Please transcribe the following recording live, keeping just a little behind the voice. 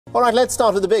All right, let's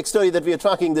start with the big story that we are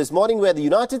tracking this morning, where the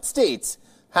United States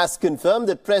has confirmed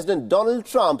that President Donald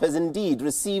Trump has indeed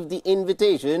received the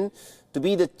invitation to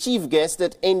be the chief guest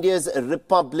at India's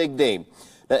Republic Day.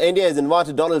 Now, India has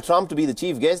invited Donald Trump to be the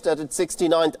chief guest at its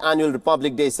 69th annual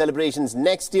Republic Day celebrations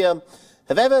next year.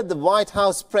 However, the White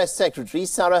House press secretary,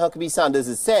 Sarah Huckabee Sanders,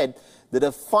 has said that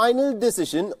a final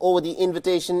decision over the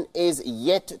invitation is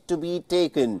yet to be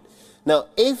taken. Now,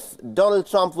 if Donald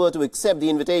Trump were to accept the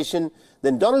invitation,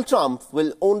 then Donald Trump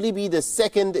will only be the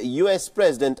second U.S.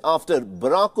 president after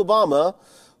Barack Obama,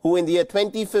 who in the year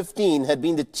 2015 had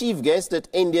been the chief guest at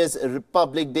India's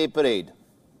Republic Day parade.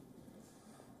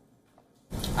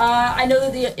 I know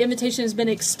that the invitation has been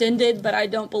extended, but I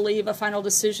don't believe a final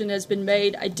decision has been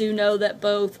made. I do know that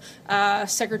both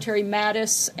Secretary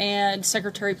Mattis and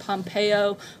Secretary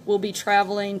Pompeo will be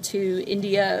traveling to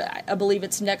India. I believe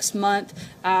it's next month,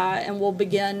 and we'll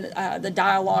begin the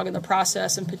dialogue and the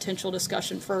process and potential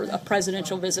discussion for a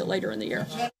presidential visit later in the year.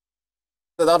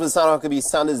 So that was Sarah Huckabee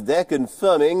Sanders there,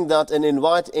 confirming that an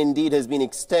invite indeed has been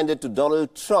extended to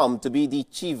Donald Trump to be the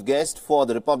chief guest for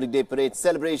the Republic Day parade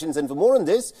celebrations. And for more on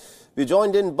this, we're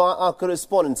joined in by our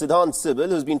correspondent, Siddhant Sibil,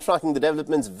 who's been tracking the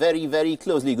developments very, very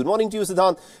closely. Good morning to you,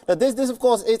 Siddhant. Now, this, of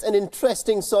course, is an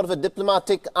interesting sort of a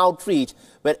diplomatic outreach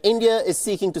where India is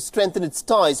seeking to strengthen its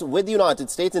ties with the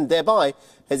United States and thereby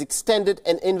has extended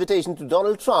an invitation to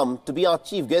Donald Trump to be our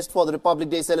chief guest for the Republic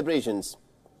Day celebrations.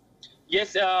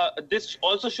 Yes, this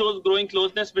also shows growing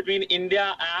closeness between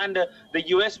India and the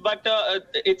US, but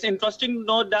it's interesting to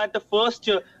note that the first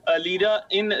leader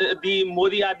in the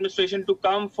Modi administration to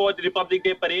come for the Republic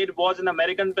Day parade was an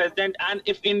American president, and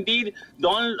if indeed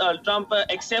Donald Trump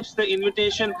accepts the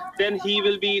invitation, then he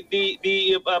will be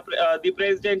the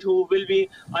president who will be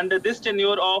under this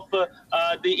tenure of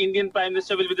the Indian Prime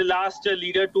Minister, will be the last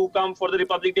leader to come for the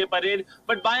Republic Day parade.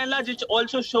 But by and large, it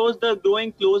also shows the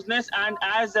growing closeness, and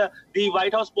as the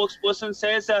White House spokesperson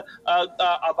says,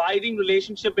 abiding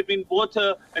relationship between both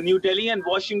New Delhi and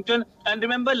Washington. And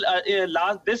remember,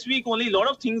 this week only a lot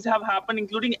of things have happened,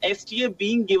 including STA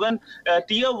being given,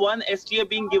 Tier 1 STA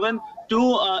being given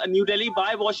to New Delhi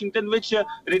by Washington, which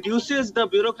reduces the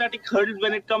bureaucratic hurdles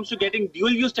when it comes to getting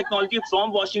dual-use technology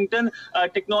from Washington,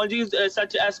 technologies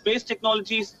such as space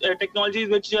technologies,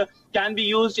 which can be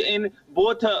used in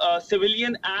both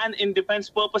civilian and in defense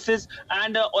purposes.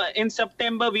 And in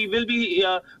September, we will be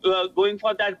going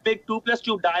for that big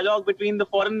 2+2 dialogue between the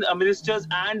foreign ministers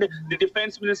and the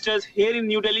defense ministers here in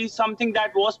New Delhi, something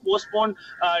that was postponed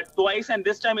twice, and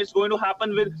this time it's going to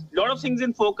happen with a lot of things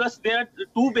in focus. There are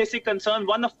two basic concerns.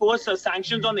 One, of course,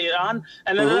 sanctions on Iran,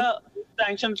 and another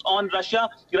sanctions on Russia.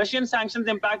 Russian sanctions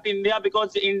impact India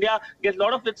because India gets a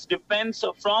lot of its defense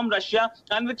from Russia,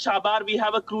 and with Chabar we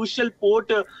have a crucial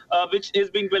port which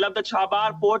is being developed, the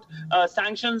Chabar port.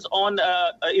 Sanctions on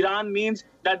Iran means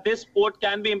that this port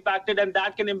can be impacted, and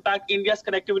that can impact India's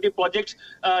connectivity projects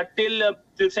till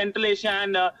Central Asia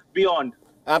and beyond.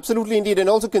 Absolutely, indeed. And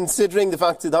also considering the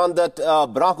fact, Siddhant, that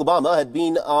Barack Obama had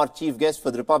been our chief guest for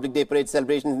the Republic Day parade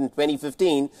celebrations in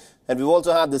 2015. And we've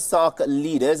also had the SAARC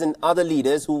leaders and other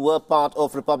leaders who were part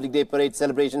of Republic Day parade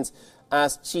celebrations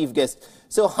as chief guests.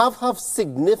 So how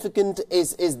significant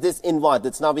is this invite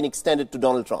that's now been extended to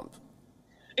Donald Trump?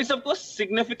 It's of course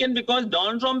significant because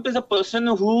Donald Trump is a person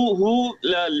who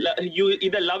you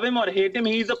either love him or hate him.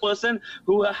 He is a person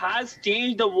who has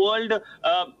changed the world,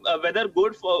 whether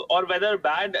good or whether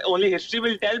bad, only history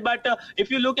will tell. But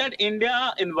if you look at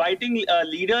India inviting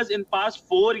leaders in past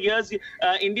 4 years,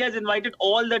 India has invited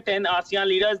all the 10 ASEAN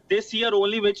leaders this year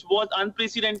only, which was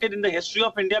unprecedented in the history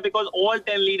of India because all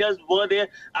 10 leaders were there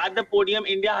at the podium.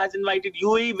 India has invited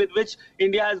UAE, with which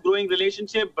India has growing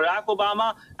relationship, Barack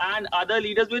Obama and other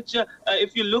leaders, which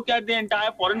if you look at the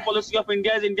entire foreign policy of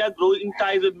India, is India growing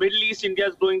ties with Middle East, India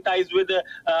is growing ties with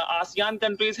ASEAN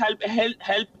countries, help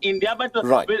India. But with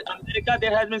America,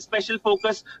 there has been special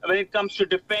focus when it comes to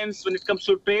defense, when it comes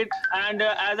to trade. And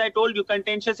as I told you,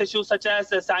 contentious issues such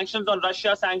as sanctions on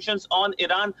Russia, sanctions on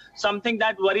Iran, something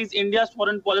that worries India's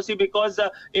foreign policy, because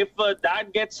if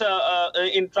that gets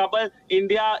in trouble,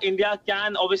 India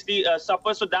can obviously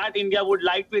suffer. So that India would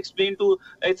like to explain to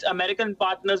its American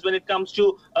partners when it comes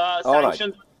to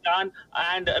sanctions on Iran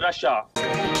and Russia.